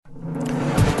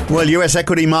Well, US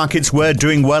equity markets were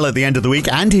doing well at the end of the week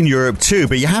and in Europe too,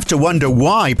 but you have to wonder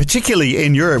why, particularly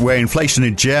in Europe where inflation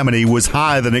in Germany was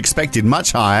higher than expected,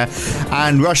 much higher,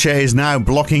 and Russia is now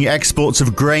blocking exports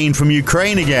of grain from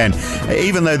Ukraine again.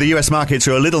 Even though the US markets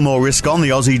are a little more risk on, the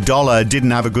Aussie dollar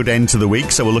didn't have a good end to the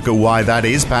week, so we'll look at why that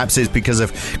is. Perhaps it's because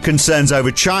of concerns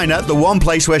over China, the one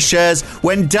place where shares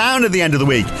went down at the end of the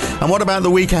week. And what about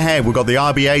the week ahead? We've got the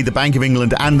RBA, the Bank of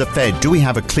England and the Fed. Do we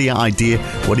have a clear idea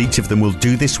what each of them will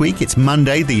do this week? It's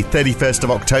Monday, the 31st of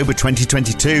October,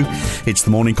 2022. It's the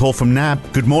morning call from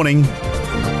NAB. Good morning.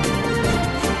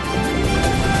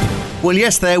 Well,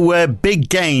 yes, there were big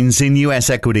gains in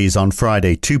US equities on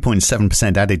Friday.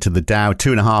 2.7% added to the Dow,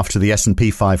 2.5% to the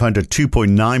S&P 500,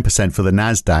 2.9% for the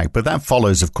Nasdaq. But that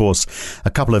follows, of course,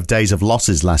 a couple of days of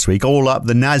losses last week. All up,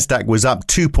 the Nasdaq was up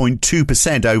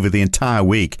 2.2% over the entire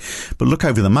week. But look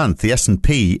over the month, the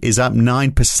S&P is up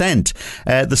 9%.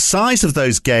 The size of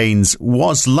those gains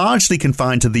was largely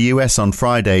confined to the US on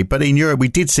Friday. But in Europe, we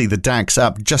did see the DAX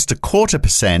up just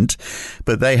 0.25%.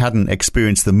 But they hadn't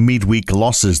experienced the midweek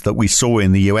losses that we saw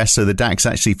in the US, so the DAX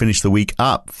actually finished the week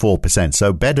up 4%,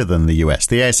 so better than the US.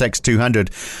 The ASX 200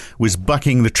 was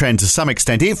bucking the trend to some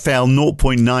extent. It fell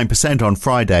 0.9% on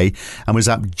Friday and was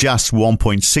up just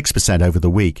 1.6% over the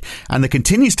week. And there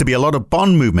continues to be a lot of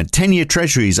bond movement. 10-year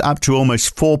treasuries up to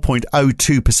almost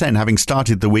 4.02%, having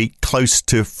started the week close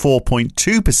to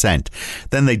 4.2%.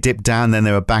 Then they dipped down, then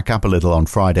they were back up a little on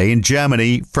Friday. In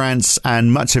Germany, France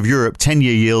and much of Europe,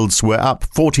 10-year yields were up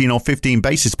 14 or 15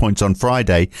 basis points on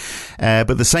Friday.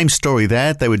 But the same story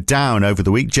there. They were down over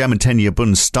the week. German 10-year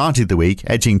Bund started the week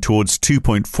edging towards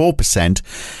 2.4%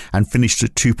 and finished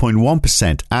at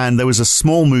 2.1%. And there was a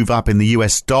small move up in the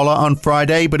US dollar on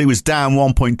Friday, but it was down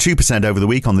 1.2% over the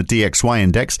week on the DXY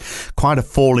index. Quite a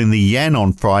fall in the yen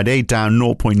on Friday, down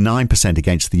 0.9%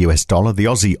 against the US dollar. The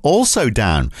Aussie also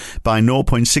down by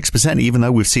 0.6%, even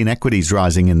though we've seen equities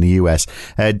rising in the US.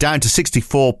 Down to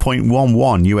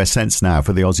 64.11 US cents now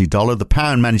for the Aussie dollar. The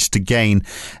pound managed to gain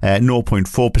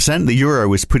 0.4%. The euro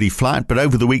was pretty flat, but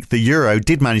over the week the euro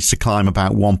did manage to climb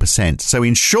about 1%. So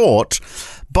in short,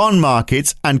 bond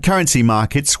markets and currency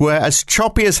markets were as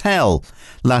choppy as hell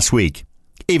last week.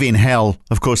 If in hell,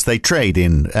 of course, they trade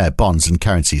in bonds and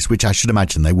currencies, which I should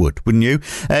imagine they would, wouldn't you?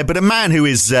 But a man who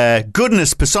is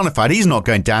goodness personified, he's not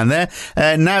going down there.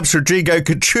 NAB's Rodrigo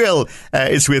Catril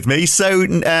is with me. So,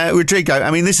 Rodrigo,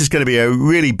 I mean, this is going to be a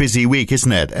really busy week,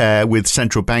 isn't it, with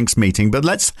central banks meeting? But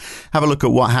let's have a look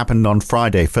at what happened on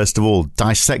Friday. First of all,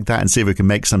 dissect that and see if we can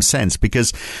make some sense,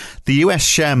 because the US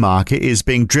share market is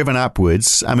being driven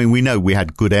upwards. I mean, we know we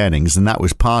had good earnings and that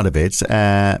was part of it.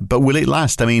 But will it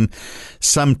last? I mean,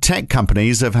 some tech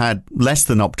companies have had less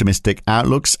than optimistic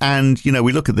outlooks. And, you know,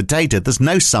 we look at the data. There's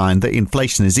no sign that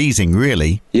inflation is easing,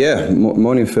 really. Yeah.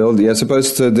 Morning, Phil. Yeah, I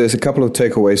suppose there's a couple of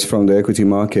takeaways from the equity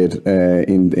market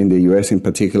in the US in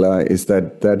particular is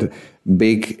that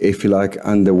big, if you like,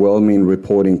 underwhelming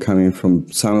reporting coming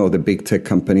from some of the big tech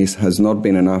companies has not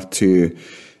been enough to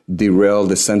derail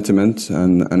the sentiment.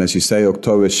 And as you say,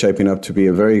 October is shaping up to be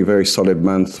a very, very solid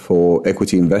month for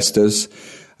equity investors.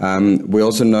 We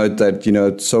also note that, you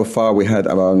know, so far we had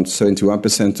around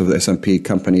 71% of the S&P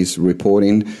companies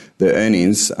reporting their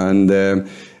earnings. And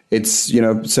it's, you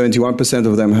know, 71%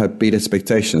 of them have beat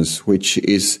expectations, which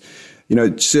is, you know,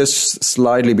 just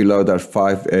slightly below that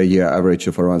 5-year average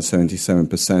of around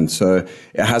 77%. So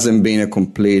it hasn't been a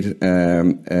complete, you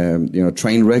know,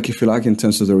 train wreck, if you like, in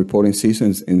terms of the reporting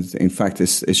season. In fact,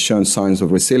 it's shown signs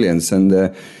of resilience.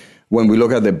 And when we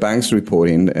look at the banks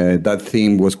reporting, that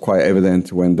theme was quite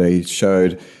evident when they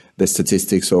showed the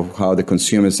statistics of how the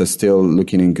consumers are still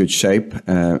looking in good shape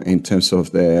in terms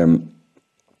of the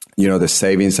you know, the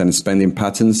savings and spending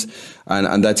patterns.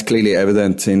 And that's clearly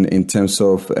evident in terms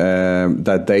of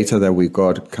that data that we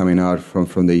got coming out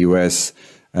from the US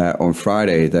on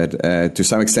Friday, that to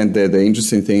some extent, the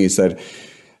interesting thing is that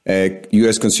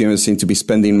US consumers seem to be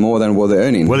spending more than what they're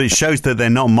earning. Well, it shows that they're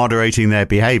not moderating their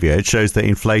behavior. It shows that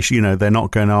inflation, you know, they're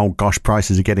not going, oh gosh,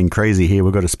 prices are getting crazy here,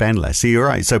 we've got to spend less. So you're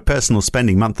right. So personal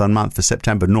spending month on month for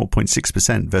September,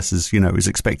 0.6% versus, you know, it was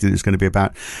expected it was going to be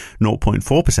about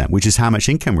 0.4%, which is how much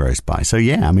income rose by. So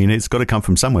yeah, I mean, it's got to come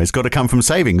from somewhere. It's got to come from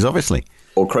savings, obviously.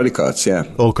 Or credit cards, yeah.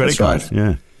 Or credit cards,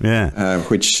 right. Yeah.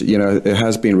 Which, you know, it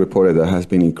has been reported that has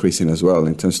been increasing as well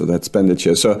in terms of that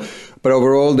expenditure. So, but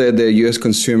overall, the US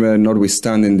consumer,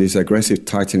 notwithstanding this aggressive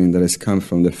tightening that has come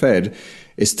from the Fed,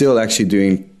 is still actually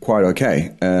doing quite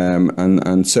okay.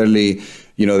 And certainly,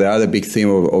 you know, the other big theme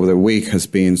of the week has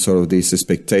been sort of these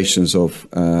expectations of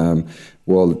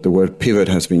well, the word pivot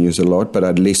has been used a lot, but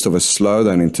at least of a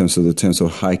slowdown in terms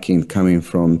of hiking coming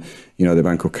from, the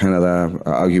Bank of Canada.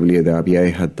 Arguably, the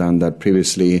RBA had done that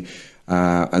previously.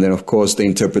 And then, of course, the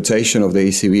interpretation of the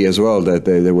ECB as well, that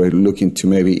they were looking to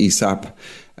maybe ease up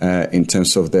in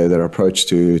terms of their approach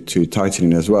to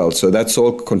tightening as well. So that's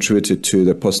all contributed to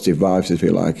the positive vibes, if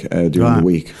you like, during the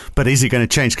week. But is it going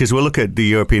to change? Because we'll look at the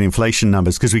European inflation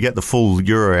numbers, because we get the full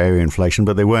euro area inflation,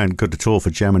 but they weren't good at all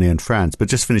for Germany and France. But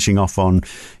just finishing off on,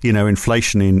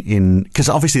 inflation in because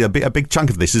obviously a big chunk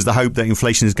of this is the hope that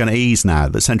inflation is going to ease now,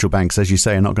 that central banks, as you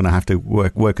say, are not going to have to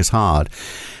work as hard.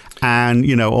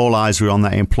 And, all eyes were on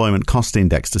that employment cost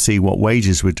index to see what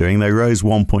wages were doing. They rose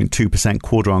 1.2%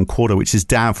 quarter on quarter, which is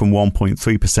down from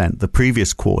 1.3% the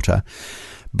previous quarter.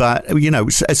 But,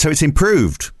 so it's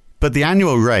improved. But the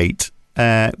annual rate,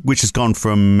 which has gone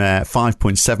from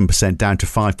 5.7% down to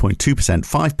 5.2%,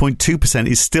 5.2%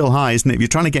 is still high, isn't it? If you're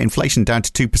trying to get inflation down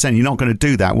to 2%, you're not going to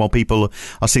do that while people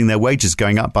are seeing their wages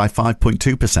going up by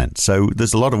 5.2%. So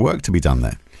there's a lot of work to be done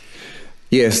there.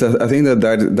 Yes, I think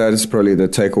that is probably the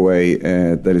takeaway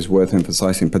that is worth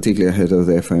emphasizing, particularly ahead of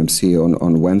the FOMC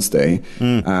on Wednesday,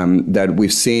 that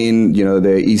we've seen,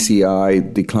 the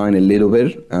ECI decline a little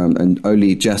bit, and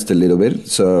only just a little bit.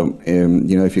 So,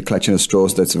 if you're clutching at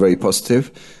straws, that's very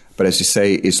positive. But as you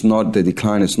say, the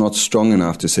decline is not strong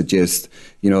enough to suggest,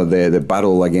 the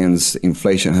battle against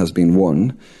inflation has been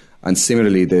won. And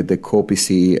similarly, the core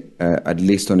PC, at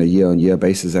least on a year-on-year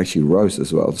basis, actually rose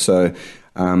as well. So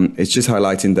it's just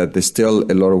highlighting that there's still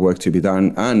a lot of work to be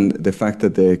done, and the fact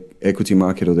that the equity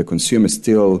market or the consumer is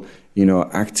still,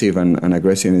 active and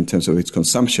aggressive in terms of its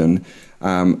consumption,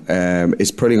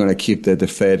 is probably going to keep the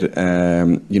Fed,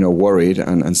 worried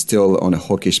and still on a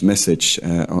hawkish message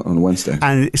on Wednesday.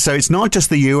 And so it's not just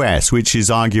the US, which is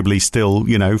arguably still,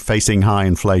 facing high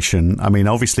inflation. I mean,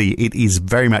 obviously, it is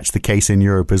very much the case in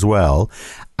Europe as well.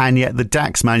 And yet the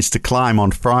DAX managed to climb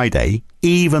on Friday,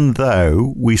 even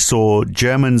though we saw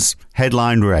Germany's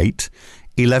headline rate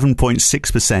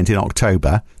 11.6% in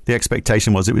October. The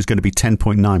expectation was it was going to be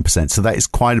 10.9%. So that is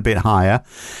quite a bit higher.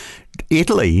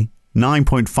 Italy,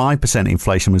 9.5%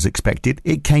 inflation was expected.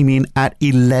 It came in at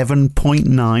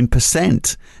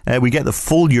 11.9%. We get the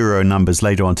full euro numbers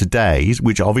later on today,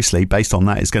 which obviously, based on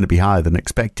that, is going to be higher than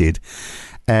expected.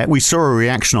 We saw a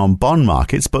reaction on bond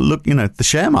markets, but look, the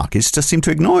share markets just seem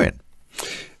to ignore it.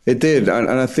 It did, and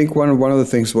I think one of the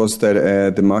things was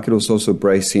that the market was also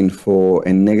bracing for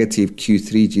a negative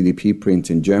Q3 GDP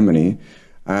print in Germany,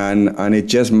 and it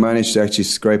just managed to actually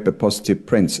scrape a positive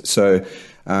print. So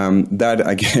that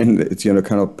again, it's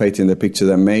kind of painting the picture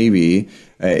that maybe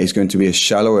it's going to be a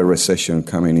shallower recession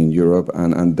coming in Europe,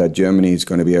 and that Germany is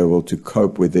going to be able to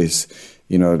cope with this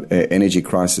energy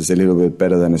crisis a little bit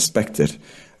better than expected.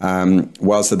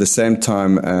 Whilst at the same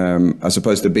time, I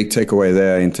suppose the big takeaway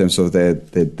there in terms of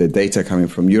the data coming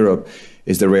from Europe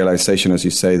is the realization, as you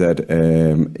say, that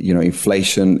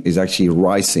inflation is actually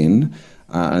rising,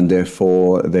 and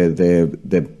therefore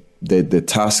the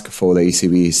task for the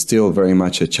ECB is still very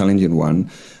much a challenging one.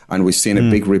 And we've seen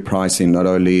a big repricing, not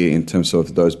only in terms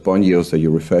of those bond yields that you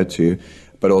referred to,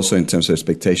 but also in terms of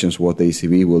expectations, what the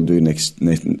ECB will do next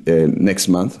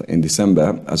month in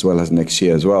December, as well as next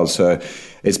year as well. So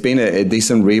it's been a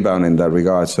decent rebound in that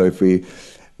regard. So if we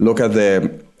look at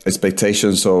the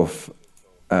expectations of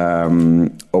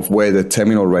where the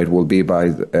terminal rate will be by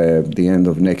the end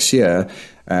of next year,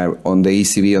 on the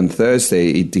ECB on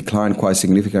Thursday, it declined quite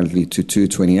significantly to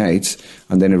 2.28,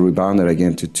 and then it rebounded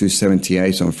again to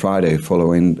 2.78 on Friday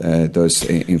following those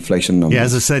inflation numbers. Yeah,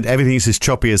 as I said, everything is as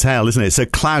choppy as hell, isn't it? So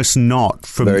Klaus Knott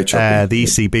from the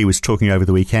ECB was talking over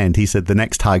the weekend. He said the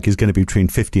next hike is going to be between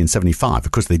 50 and 75.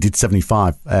 Of course, they did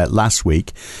 75 last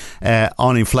week.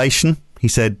 On inflation, he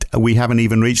said, we haven't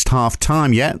even reached half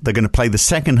time yet. They're going to play the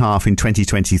second half in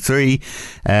 2023,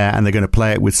 and they're going to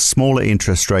play it with smaller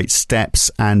interest rate steps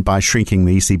and by shrinking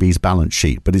the ECB's balance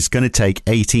sheet. But it's going to take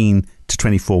 18 to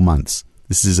 24 months.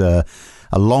 This is a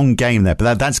long game there,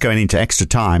 but that's going into extra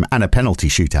time and a penalty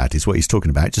shootout is what he's talking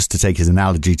about, just to take his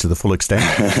analogy to the full extent.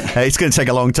 It's going to take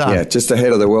a long time. Yeah, just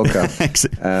ahead of the World Cup.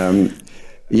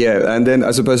 Yeah, and then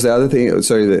I suppose the other thing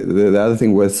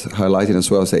worth highlighting as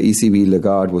well is that ECB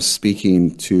Lagarde was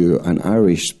speaking to an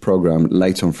Irish program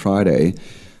late on Friday,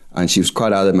 and she was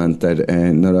quite adamant that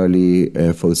not only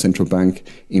for the central bank,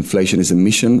 inflation is a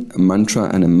mission, a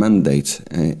mantra, and a mandate,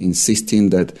 insisting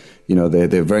that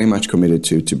they're very much committed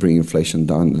to bring inflation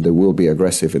down. They will be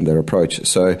aggressive in their approach.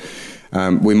 So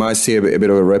we might see a bit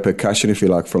of a repercussion, if you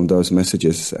like, from those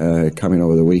messages coming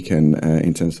over the weekend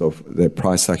in terms of the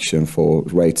price action for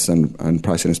rates and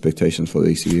pricing expectations for the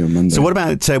ECB on Monday. So what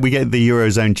about we get the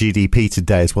Eurozone GDP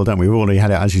today as well, don't we? We've already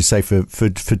had it, as you say,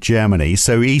 for Germany.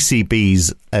 So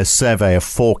ECB's survey of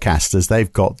forecasters,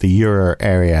 they've got the euro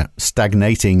area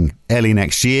stagnating early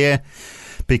next year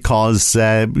because,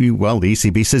 the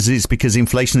ECB says it's because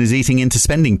inflation is eating into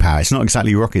spending power. It's not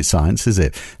exactly rocket science, is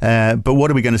it? But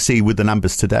what are we going to see with the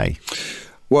numbers today?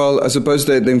 Well, I suppose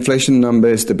the inflation number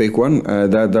is the big one.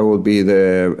 That will be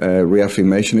the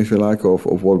reaffirmation, if you like, of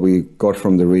what we got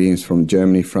from the readings from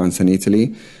Germany, France and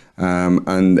Italy.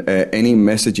 And any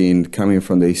messaging coming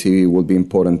from the ECB will be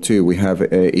important too. We have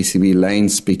ECB Lane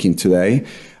speaking today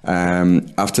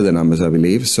after the numbers, I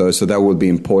believe. So that will be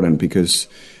important because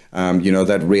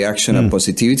that reaction and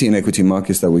positivity in equity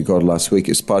markets that we got last week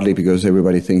is partly because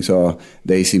everybody thinks, the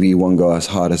ECB won't go as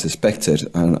hard as expected,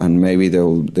 and maybe there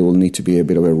will need to be a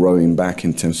bit of a rowing back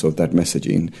in terms of that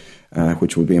messaging,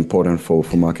 which will be important for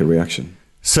market reaction.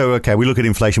 So, okay, we look at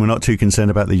inflation. We're not too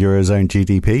concerned about the Eurozone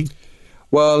GDP?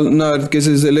 Well, no, because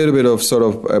it's a little bit of sort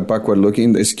of backward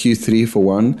looking. It's Q3 for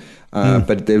one,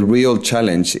 but the real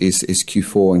challenge is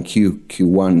Q4 and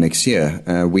Q1 next year.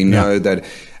 We know that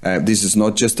this is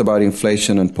not just about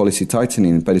inflation and policy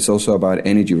tightening, but it's also about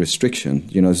energy restriction.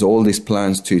 There's all these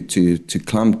plans to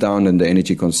clamp down on the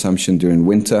energy consumption during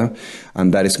winter,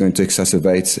 and that is going to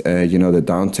exacerbate, the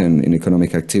downturn in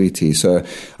economic activity. So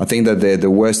I think that the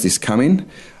worst is coming.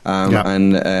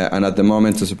 And at the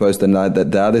moment, I suppose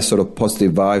the other sort of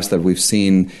positive vibes that we've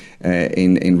seen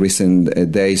in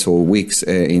recent days or weeks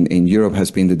in Europe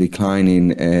has been the decline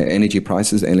in energy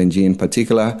prices, LNG in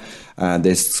particular.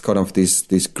 There's kind of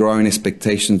this growing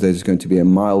expectation that there's going to be a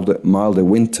milder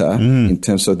winter in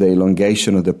terms of the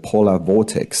elongation of the polar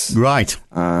vortex. Right.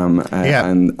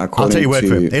 And I'll take your word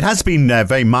for it. It has been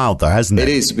very mild, though, hasn't it?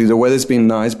 It is. The weather's been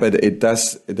nice, but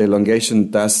the elongation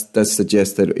does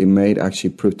suggest that it may actually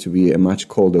prove to be a much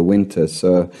colder winter.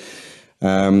 So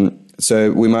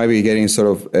we might be getting sort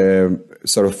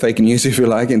of fake news, if you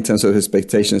like, in terms of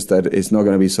expectations that it's not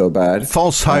going to be so bad.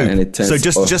 False hope. So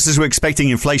just as we're expecting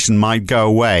inflation might go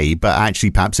away, but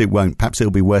actually perhaps it won't. Perhaps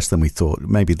it'll be worse than we thought.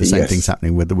 Maybe the same thing's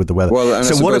happening with the weather. Well, and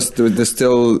so there's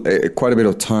still quite a bit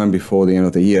of time before the end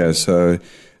of the year, so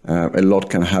a lot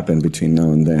can happen between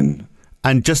now and then.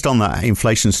 And just on that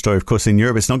inflation story, of course, in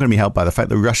Europe, it's not going to be helped by the fact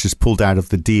that Russia's pulled out of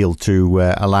the deal to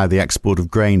allow the export of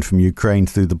grain from Ukraine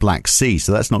through the Black Sea.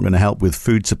 So that's not going to help with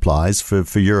food supplies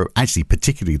for Europe, actually,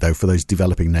 particularly, though, for those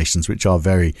developing nations, which are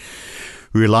very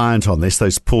reliant on this,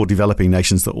 those poor developing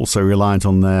nations that are also reliant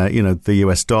on the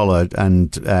US dollar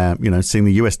and, seeing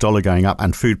the US dollar going up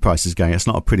and food prices going, it's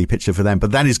not a pretty picture for them.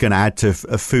 But that is going to add to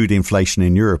food inflation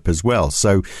in Europe as well.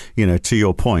 So, to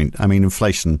your point, I mean,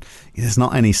 inflation, there's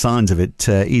not any signs of it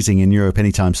easing in Europe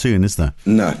anytime soon, is there?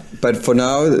 No. But for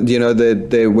now,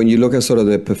 when you look at sort of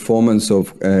the performance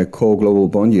of core global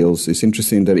bond yields, it's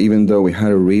interesting that even though we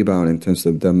had a rebound in terms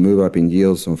of the move up in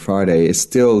yields on Friday, it's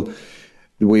still...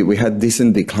 We had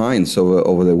decent declines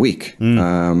over the week.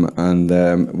 And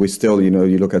we still,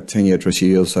 you look at 10-year Treasury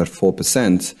yields at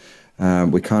 4%.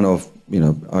 We kind of,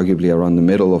 arguably around the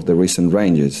middle of the recent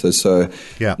ranges. So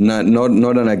not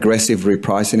an aggressive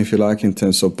repricing, if you like, in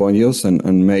terms of bond yields,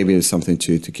 and maybe it's something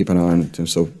to keep an eye on in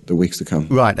terms of the weeks to come.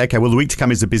 Right. Okay. Well, the week to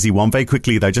come is a busy one. Very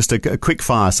quickly, though, just a quick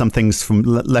fire, some things from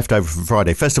left over from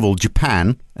Friday. First of all,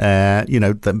 Japan,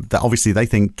 obviously they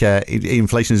think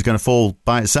inflation is going to fall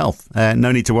by itself.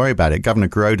 No need to worry about it. Governor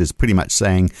Kuroda's pretty much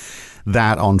saying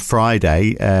that on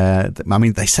Friday.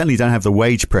 They certainly don't have the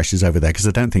wage pressures over there because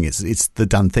I don't think it's the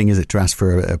done thing, is it, to ask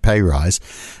for a pay rise.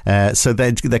 So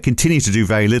they continue to do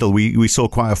very little. We saw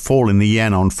quite a fall in the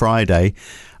yen on Friday.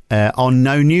 On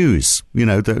no news,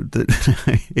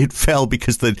 it fell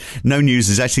because the no news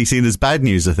is actually seen as bad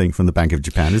news, I think, from the Bank of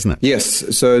Japan, isn't it?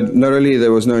 Yes. So not only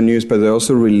there was no news, but they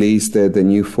also released the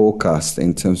new forecast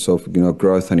in terms of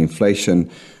growth and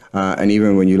inflation. And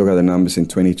even when you look at the numbers in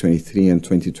 2023 and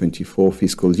 2024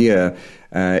 fiscal year,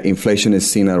 inflation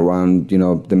is seen around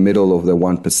the middle of the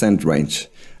 1% range.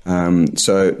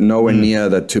 So nowhere near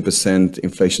that 2%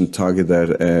 inflation target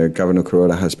that Governor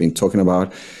Kuroda has been talking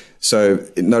about. So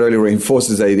it not only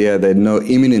reinforces the idea that no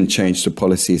imminent change to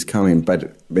policy is coming,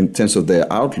 but in terms of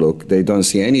their outlook, they don't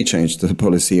see any change to the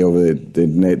policy over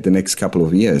the next couple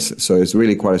of years. So it's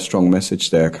really quite a strong message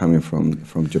there coming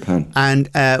from Japan. And,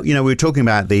 we were talking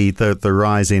about the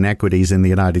rise in equities in the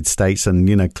United States,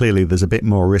 and, clearly there's a bit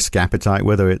more risk appetite,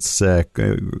 whether it's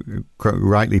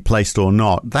rightly placed or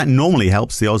not. That normally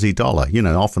helps the Aussie dollar.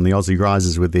 Often the Aussie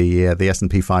rises with the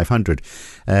S&P 500,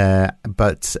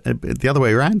 but the other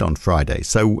way around on Friday.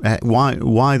 So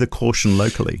why the caution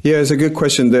locally? Yeah, it's a good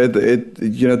question.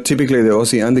 Typically the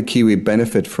Aussie and the Kiwi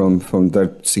benefit from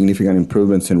that significant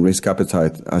improvements in risk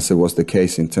appetite, as it was the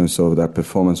case in terms of that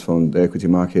performance from the equity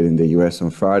market in the US on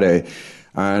Friday.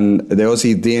 And the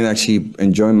Aussie didn't actually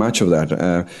enjoy much of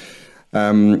that.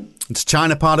 Is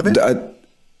China part of it?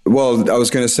 Well, I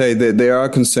was going to say that there are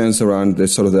concerns around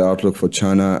the outlook for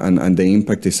China and the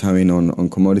impact it's having on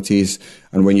commodities.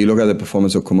 And when you look at the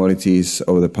performance of commodities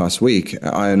over the past week,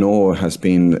 iron ore has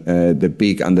been the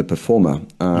big underperformer.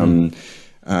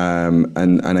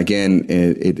 And again,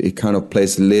 it kind of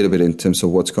plays a little bit in terms of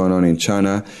what's going on in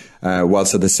China,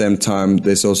 whilst at the same time,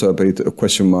 there's also a bit of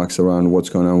question marks around what's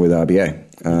going on with RBA.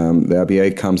 The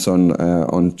RBA comes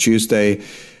on Tuesday.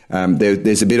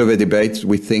 There's a bit of a debate,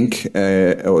 we think,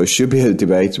 or it should be a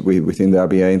debate within the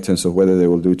RBA in terms of whether they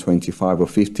will do 25 or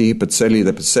 50, but certainly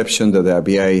the perception that the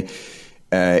RBA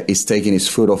is taking its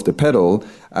foot off the pedal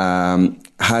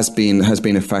has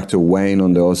been a factor weighing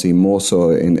on the Aussie more so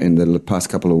in the past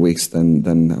couple of weeks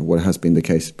than what has been the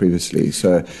case previously.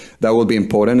 So that will be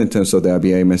important in terms of the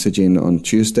RBA messaging on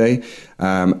Tuesday,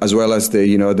 as well as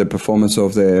the performance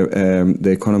of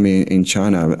the economy in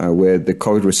China, where the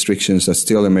COVID restrictions are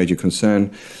still a major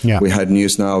concern. Yeah. We had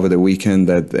news now over the weekend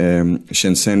that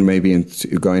Shenzhen may be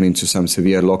going into some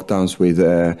severe lockdowns with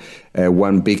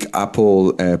one big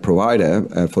Apple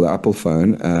provider for the Apple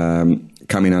phone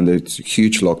coming under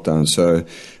huge lockdown. So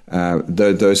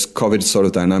those COVID sort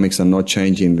of dynamics are not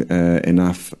changing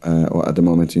enough at the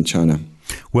moment in China.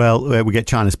 Well, we get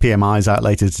China's PMIs out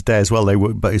later today as well.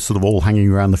 But it's sort of all hanging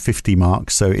around the 50 mark.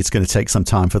 So it's going to take some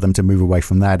time for them to move away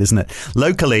from that, isn't it?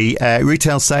 Locally,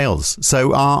 retail sales.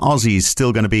 So are Aussies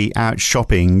still going to be out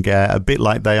shopping a bit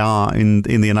like they are in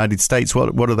the United States?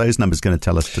 What are those numbers going to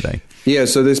tell us today? Yeah,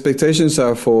 so the expectations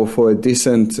are for a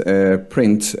decent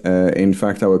print. In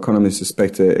fact, our economists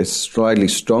expect a slightly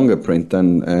stronger print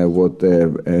than what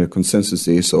the consensus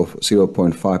is of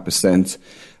 0.5%.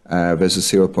 Versus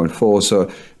 0.4,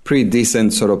 so pretty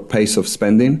decent sort of pace of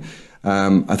spending.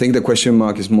 I think the question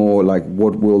mark is more like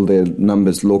what will the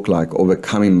numbers look like over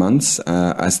coming months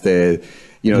as the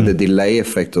delay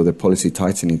effect of the policy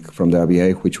tightening from the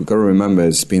RBA, which we've got to remember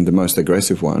has been the most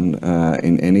aggressive one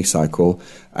in any cycle,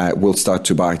 will start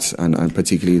to bite, and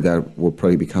particularly that will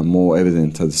probably become more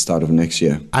evident at the start of next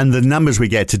year. And the numbers we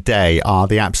get today are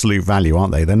the absolute value,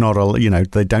 aren't they? They're not all,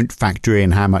 they don't factor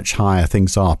in how much higher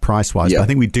things are price-wise. Yeah. But I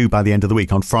think we do by the end of the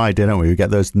week on Friday, don't we? We get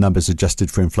those numbers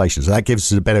adjusted for inflation. So that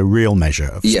gives us a better real measure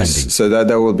of spending. Yes, so that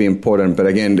will be important. But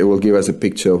again, it will give us a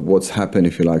picture of what's happened,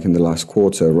 if you like, in the last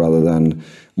quarter rather than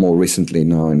more recently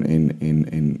now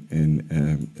in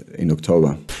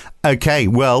October. Okay,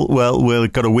 well,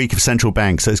 we've got a week of central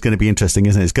banks, so it's going to be interesting,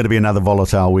 isn't it? It's going to be another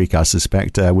volatile week, I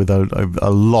suspect, with a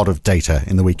lot of data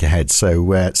in the week ahead.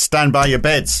 So stand by your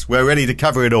beds. We're ready to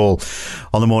cover it all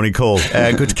on the morning call.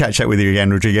 Good to catch up with you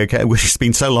again, Rodrigo. It's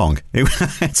been so long.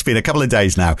 It's been a couple of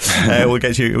days now. We'll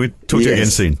talk to you again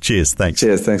soon. Cheers. Thanks.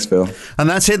 Cheers. Thanks, Phil. And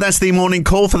that's it. That's the morning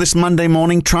call for this Monday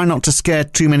morning. Try not to scare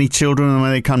too many children when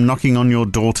they come knocking on your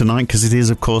door tonight, because it is,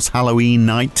 of course, Halloween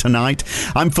night tonight.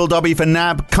 I'm Phil Dobbie for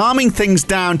NAB. Calming things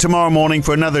down tomorrow morning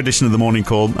for another edition of the Morning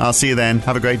Call. I'll see you then.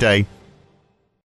 Have a great day.